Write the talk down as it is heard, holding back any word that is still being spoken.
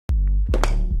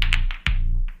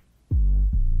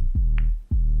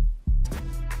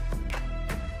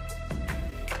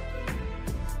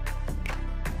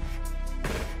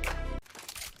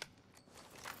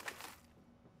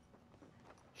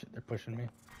pushing me.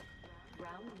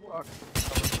 Fuck.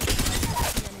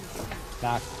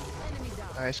 Knock.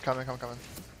 Nice, coming.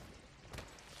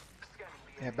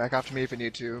 Yeah, back off to me if you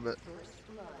need to, but.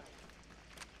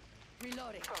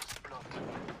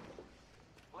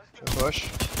 Should push.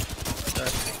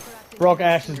 Okay. Broke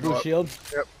Ash's blue shield.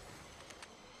 Yep.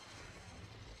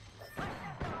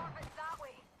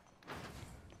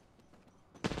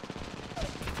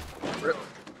 Rip.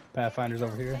 Pathfinder's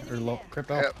over here. Or low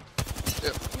crypto. Yep.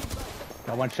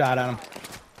 Got one shot on him.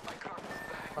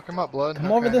 Fuck him up, blood.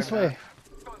 Come over this way.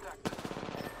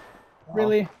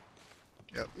 Really?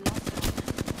 Yep.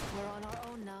 We're on our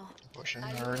own now. Pushing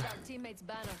hard. Teammates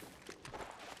banner.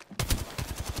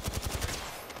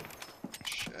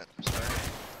 Shit. Sorry.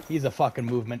 He's a fucking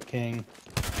movement king.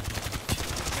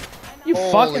 You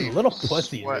Holy fucking little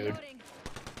pussy, sweat. dude.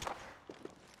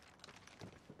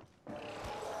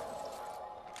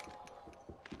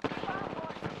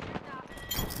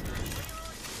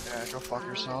 Yeah, go fuck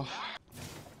yourself.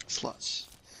 Sluts.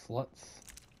 Sluts.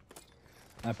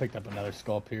 I picked up another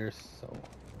skull pierce, so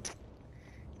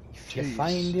if you Jeez.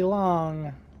 find you long.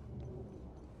 Bad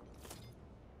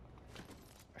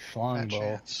Schlongbow.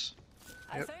 chance.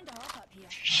 I Yep. found a hop up here.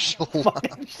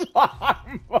 Fucking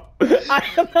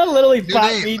schlongbow. I literally New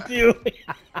popped name. me too.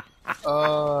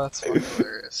 Oh, that's fucking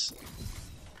hilarious.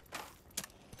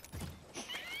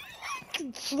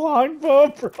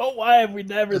 Schlongbow, bro. Why have we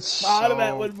never It's thought of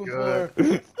that so one before?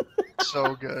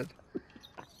 So good.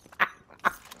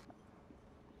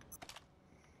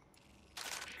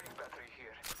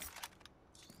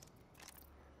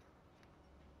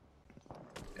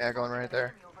 Yeah, going right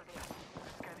there.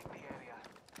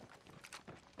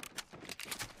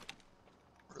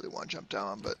 Really want to jump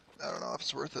down, but I don't know if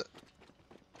it's worth it.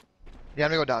 Yeah,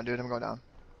 I'm gonna go down, dude. I'm going down.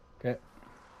 Okay.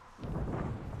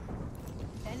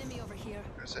 Enemy over here.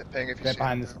 I'm gonna say ping if you Right see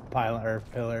behind him. this pile or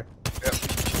pillar. Yep.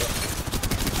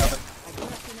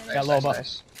 Nice, Got low nice, buff.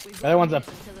 nice. The other one's a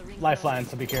lifeline,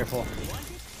 so be careful.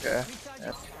 Yeah.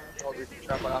 Yeah. Oh, dude,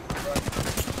 jumping off the front.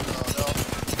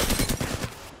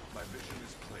 My vision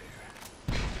is clear.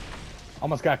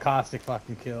 Almost got Caustic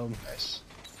fucking killed. Oh, no. Nice.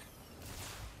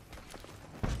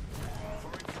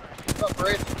 What's up,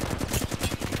 Braid?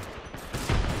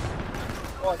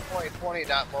 Oh, like 2020,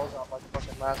 not blows out like the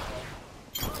fucking last one.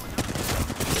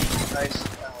 Nice.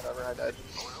 Ah, whatever, I died.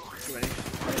 Too many.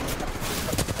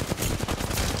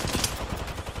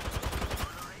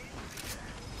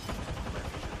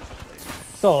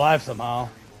 Still alive somehow.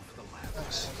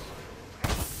 Nice.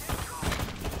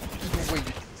 Wait,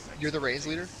 you're the Rays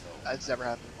leader? That's never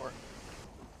happened before.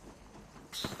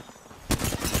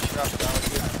 Drop it down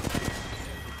with you.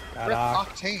 Got Rip Ock.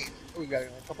 Octane. Oh, we got a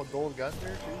couple gold guns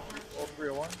here, too. Gold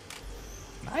 301.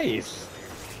 Nice.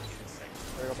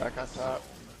 There we go, back on top.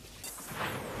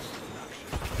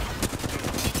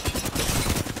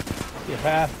 See a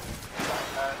path.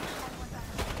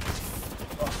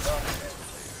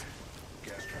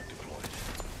 Gas trap deployed.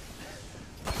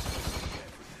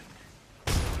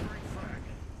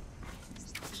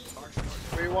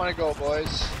 Where you want to go,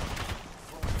 boys?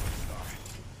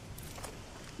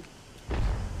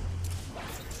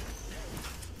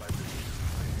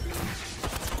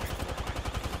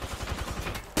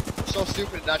 So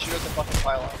stupid to not shoot at the fucking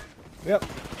pylon. Yep.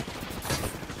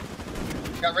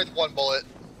 Got rid of one bullet.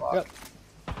 Fuck. Yep.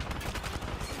 Oh,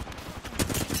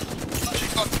 she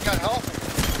fucking got help.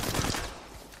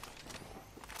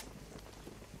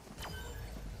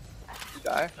 You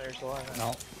die? No, you're still alive. No.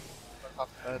 Off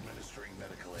the bed. Administering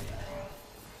medical aid.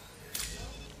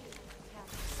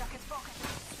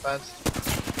 Fence.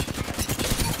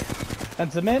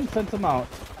 Fence him in, fence him out.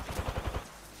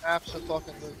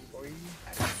 Absolutely, boy.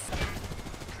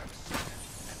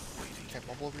 Can't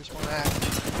bubble over your small ass.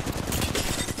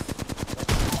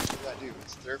 What did that do?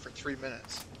 It's there for 3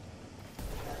 minutes.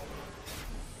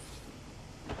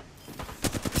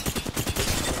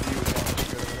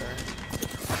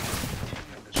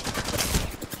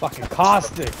 Fucking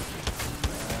Caustic.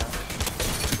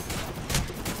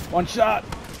 One shot.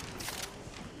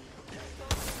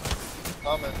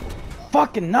 Coming.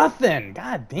 Fucking nothing.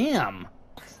 God damn.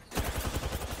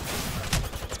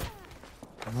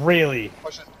 Really?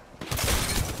 Push it.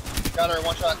 Got her,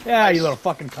 one shot. Yeah, Nice. you little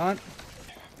fucking cunt.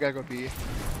 We gotta go B.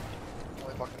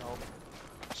 Only fucking hope.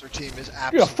 Our team is You're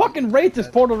absolutely. gonna fucking rate this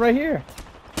dead. portal right here.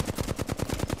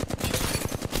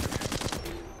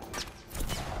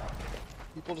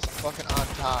 People just fucking on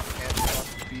top and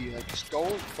fucking B. Like, just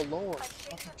go below or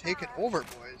fucking take it over,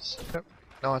 boys. Yep.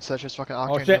 No, it's just fucking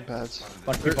octane shit. jump pads.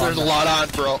 Fuck, keep There's a on. lot on,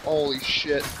 bro. Holy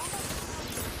shit.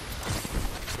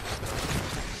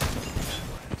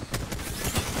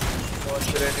 Throwing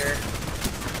shit in here.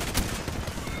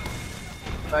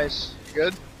 Nice. You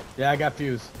good? Yeah, I got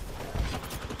fuse.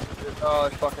 Oh,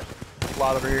 there's fucking a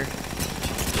lot over here.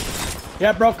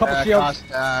 Yeah, bro, couple shields.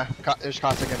 There's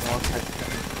Caustic and one.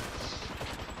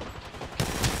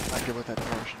 Not good with that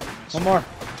portion. One more.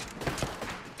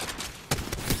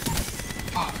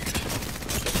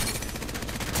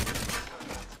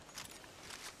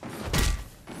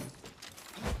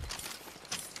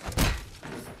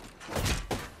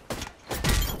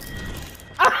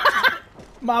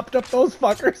 Mopped up those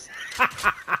fuckers.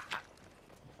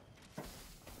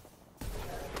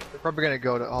 They're probably gonna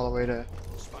go all the way to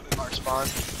our spawn.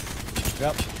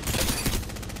 Yep.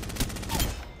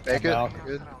 Make it. About.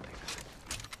 Good.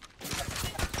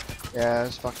 Yeah,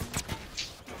 it's fucking.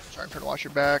 Trying to watch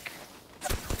your back.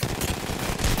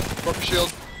 Broke a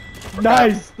shield.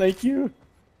 Nice, thank you.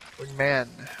 Man.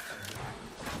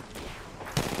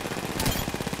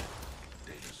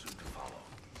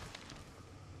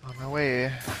 On my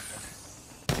way.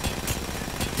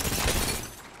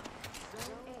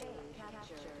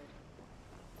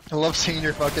 I love seeing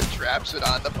your fucking traps it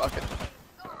on the fucking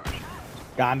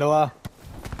Gondola.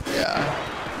 yeah.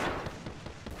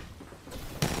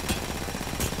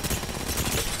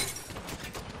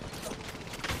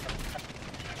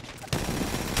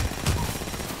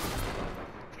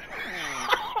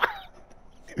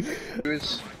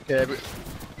 Okay, but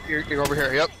you're over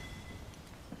here. Yep.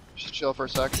 Just chill for a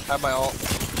sec. Have my ult.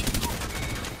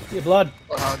 Your blood.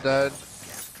 I'm dead.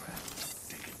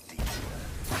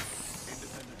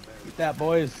 Eat that,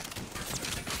 boys.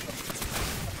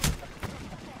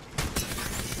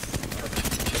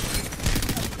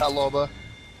 Got Loba.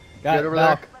 Got Good over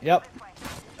Valk. there? Yep.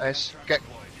 Nice. Okay.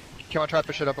 Come on, try to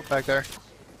push it up back there.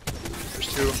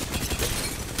 There's two.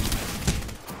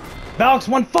 Valk's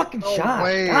one fucking No shot.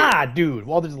 way. God, dude.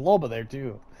 Well, there's Loba there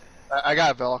too. I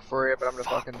got Valk for you, but I'm gonna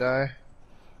fucking die.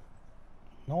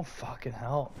 No fucking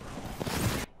help.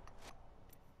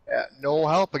 Yeah, no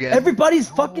help again. Everybody's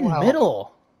No fucking help.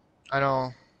 middle. I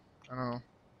know. I know.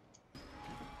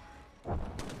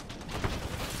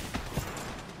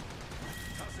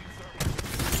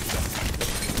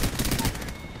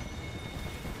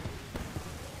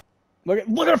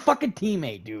 Look at a fucking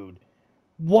teammate, dude.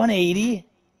 180.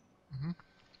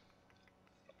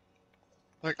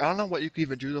 Like, I don't know what you could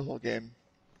even do the whole game.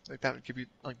 Like, that would give you,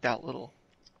 like, that little.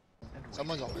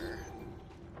 Someone's over here.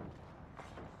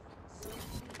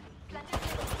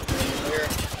 Here.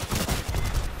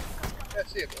 Yeah,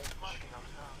 see it, bro.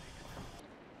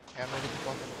 Yeah, I'm gonna get the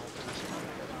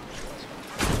fucking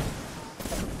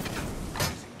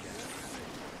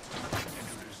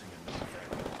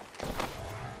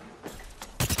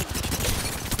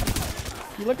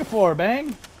You looking for,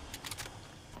 Bang?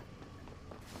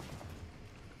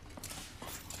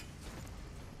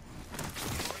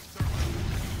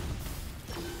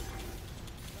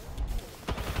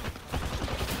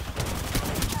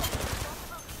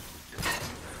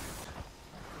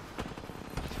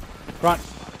 Front.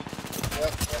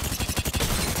 Yep.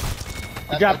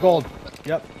 You got gold.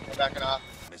 Yep. We're backing off.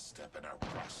 Misstep in our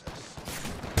process.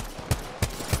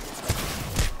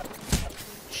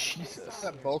 Jesus. Where's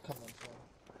that bow coming from?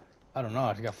 I don't know.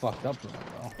 I just got fucked up from it,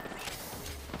 bro.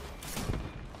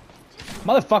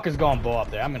 Motherfucker's going bow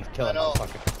up there. I'm gonna kill I that know.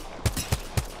 motherfucker.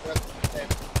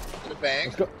 Yep. Get a bang.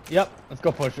 Let's go. Yep. Let's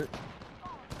go push it.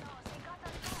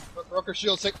 Broker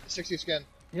shield 60 skin.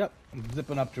 Yep. I'm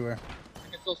zipping up to her.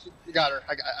 You can still see. You got her.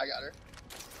 I got her.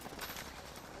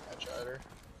 I shot her.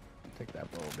 Take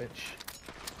that bow, bitch.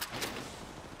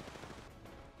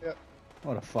 Yep.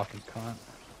 What a fucking cunt.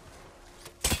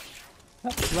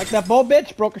 Yep. You like that bow,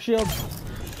 bitch? Broke her shield.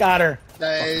 Got her.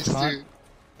 Nice, Fucking cunt. dude.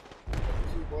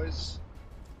 Two boys.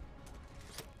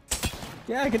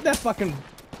 Yeah, get that fucking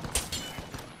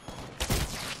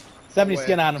 70 Oh,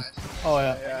 skin yeah. on him. Nice. Oh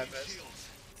yeah. Yeah, I missed.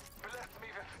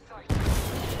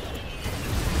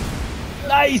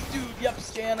 Nice, dude. Yep,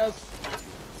 scan us.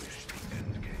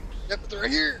 Yep, they're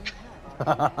right here.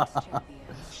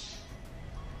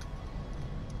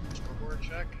 Scoreboard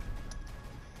check.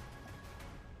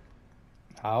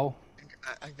 How?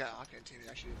 I got Octane team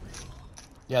actually.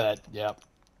 Yeah, that. Yep.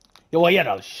 Yeah, well, he had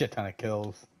a shit ton of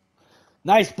kills.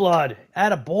 Nice blood.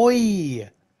 Atta boy.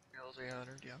 Kills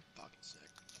 800. Yeah, I'm fucking sick.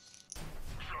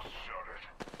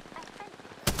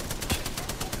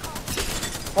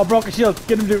 Oh, broke a shield.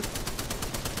 Get him, dude.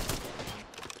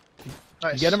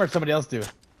 Nice. You get him or somebody else do?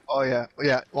 Oh yeah,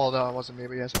 yeah. Well, no, it wasn't me,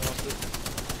 but yeah, someone else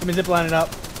did. Let me zip line it up.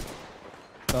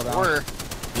 Fell down. Or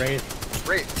Raid.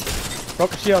 great.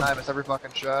 Broke a shield. I missed every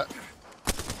fucking shot.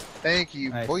 Thank you,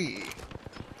 Nice. boy. Your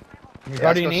Yeah,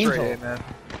 guardian let's go angel. straight in, man.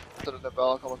 To the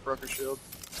Belk, almost broke her shield.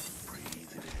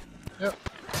 Yep.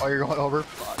 Oh, you're going over?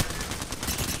 Fuck.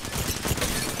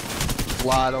 a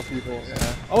lot of people,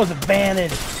 yeah. Oh, it's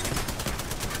advantage.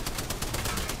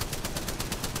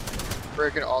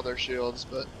 Breaking all their shields,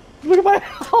 but Look at my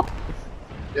health.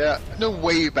 yeah, no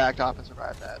way you backed off and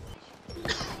survived that.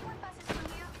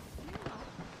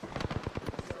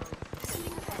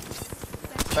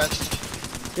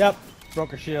 Fence. Yep.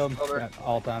 Broke her shield. Over. Got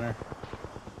alt on her.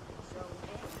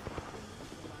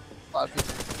 A lot of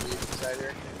people leave inside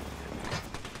here.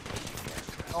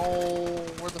 Oh,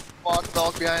 where the fuck? The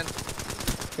dog's behind.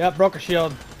 Yep, broke her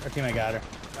shield. Our teammate got her.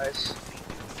 Nice.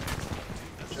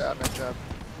 Good job, nice job.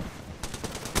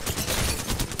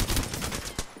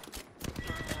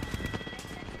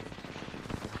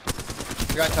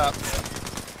 You got top.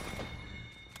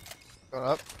 Going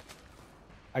up.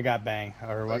 I got bang.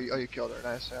 Or Oh what? you killed her.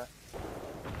 Nice, yeah.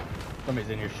 Somebody's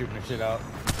in here shooting her shit out.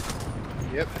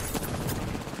 Yep.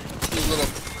 You little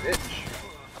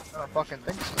bitch. I don't fucking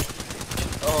think so.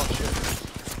 Oh shit.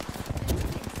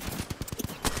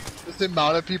 Just the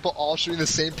amount of people all shooting the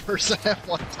same person at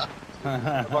one time.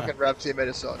 The fucking rep teammate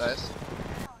is so nice.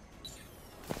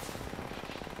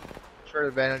 Short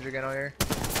advantage again out here.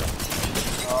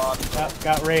 Oh, Yep,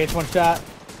 got raised. One shot.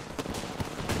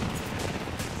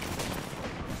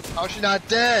 how's she not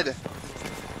dead?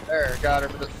 There, got her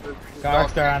for the Dark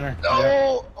star on her. No!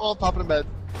 Yep. Oh, popping in bed.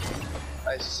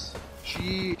 Nice.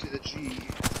 G to the G.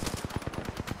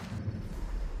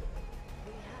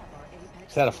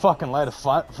 Just had a fucking light of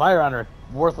fire on her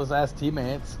worthless ass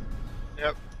teammates.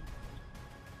 Yep.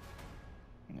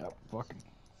 Yep, fucking.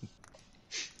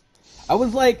 I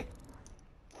was like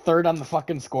third on the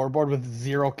fucking scoreboard with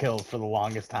 0 kills for the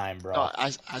longest time, bro. Oh,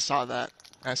 I saw that.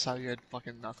 I saw you had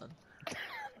fucking nothing.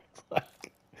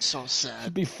 So Should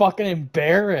sad. be fucking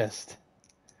embarrassed.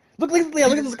 Look at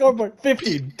the scoreboard.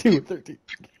 15, 2, 13.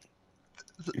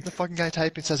 The fucking guy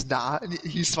typing says nah, and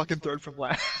he's fucking third from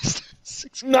last.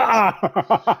 6 kills. Nah.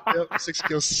 Yep, 6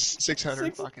 kills,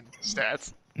 600 fucking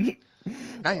stats. Nice,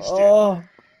 dude. Oh.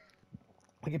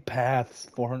 Look at paths.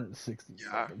 460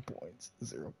 Yeah. fucking points.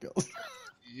 0 kills.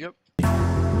 Yep.